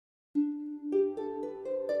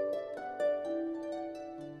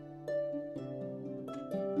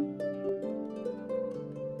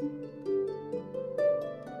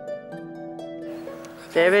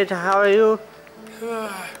David, how are you? You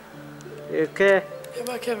okay? I'm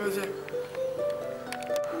okay with it.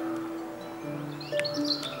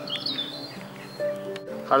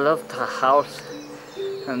 I love the house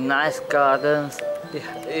and nice gardens.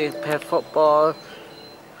 You play football.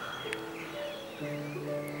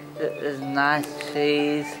 There's nice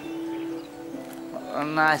trees,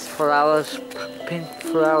 nice flowers, pink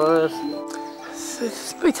flowers. It's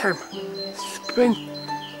springtime.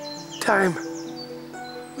 Springtime.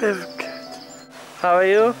 Very good. How are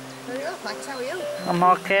you? Very well, thanks. How are you? I'm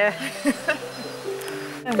okay.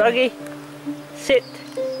 Doggy, sit.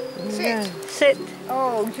 Sit. Sit.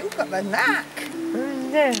 Oh, you've got the knack.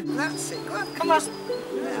 That's it. Go on, come on.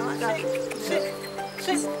 Yeah, like that. Sit.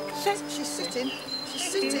 She's sitting.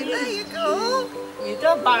 She's sitting. There you go. You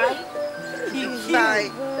don't bite.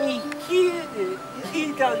 Bite.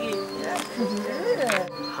 Cute doggy. Yeah.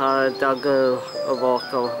 How a dog will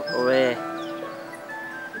walk away.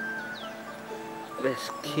 This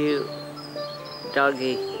cute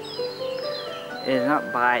doggy is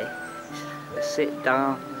not bite. Sit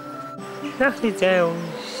down. Sit down.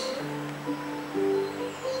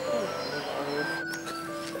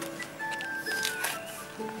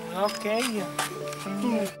 Okay.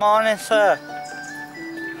 Morning, sir.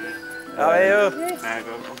 How are you? I'm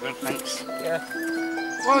good, thanks. Yeah.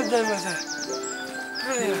 Well done with it.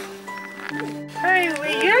 Hey, were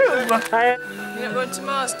you? You're not going to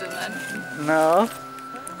Marsden then? No.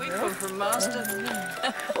 We come from Marsden.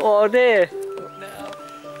 All day. No.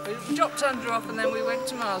 We dropped Andrew off and then we went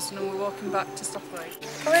to Marsden and we're walking back to Holroyd.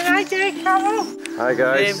 Have a nice day, Carol. Hi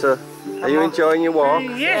guys, are you enjoying your walk?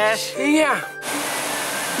 Yes. Yeah.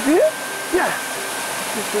 Yeah.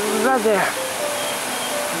 It's right there.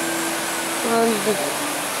 And the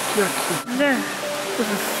turkey. Yeah.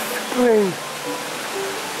 Green.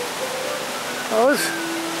 House.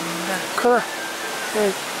 Colour.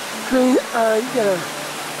 Green and yellow.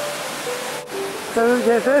 So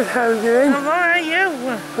David, how are you doing? How are you?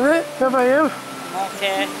 Good. How about you?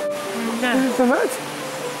 Okay. Thank you so much.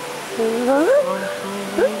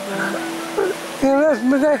 Good rest,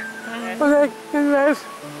 Mother. Mother, good rest.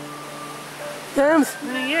 James?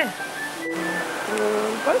 Yeah.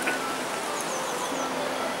 Back.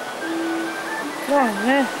 Come on,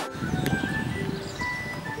 yeah.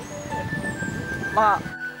 Ma,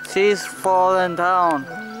 she's fallen down.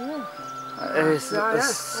 It's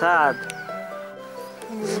sad.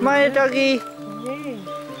 Smile, doggy.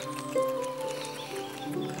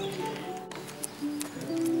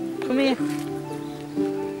 Come here.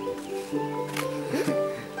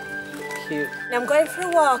 Cute. I'm going for a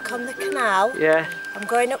walk on the canal. Yeah. I'm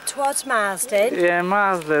going up towards Marsden. Yeah,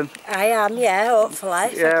 Marsden. I am, yeah, hopefully,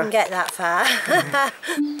 if I can get that far.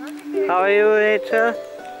 How are you, Rachel?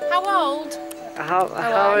 How old? How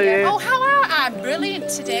are you? Oh, how are I? I'm brilliant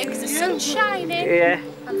today because the sun's shining. Yeah.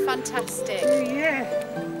 I'm fantastic. Yeah.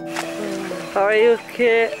 How are you,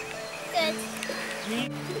 Kate? Good.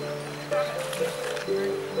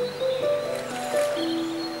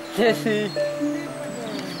 Jessie.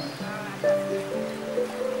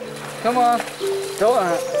 Come on.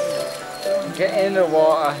 Don't get in the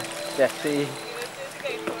water, Jessie.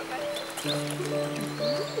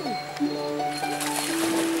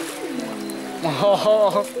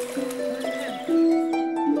 Oh.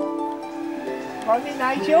 Morning,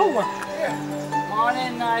 Nigel.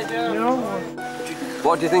 Morning, Nigel.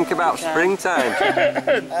 What do you think about springtime?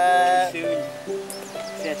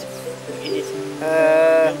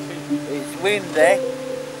 It's windy.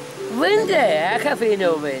 Windy? I can't feel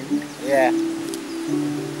no wind. Yeah.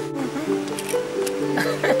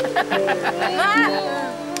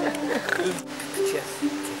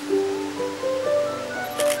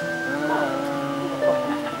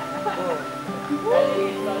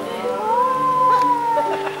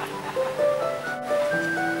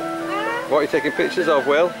 What are you taking pictures of,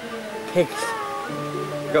 Will? Pigs.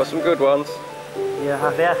 Got some good ones? You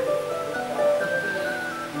have, yeah?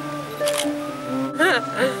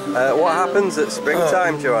 What happens at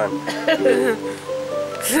springtime, Joanne?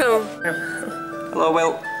 Hello,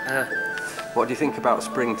 Will. What do you think about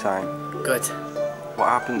springtime? Good. What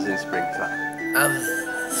happens in springtime?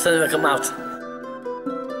 Sun will come out.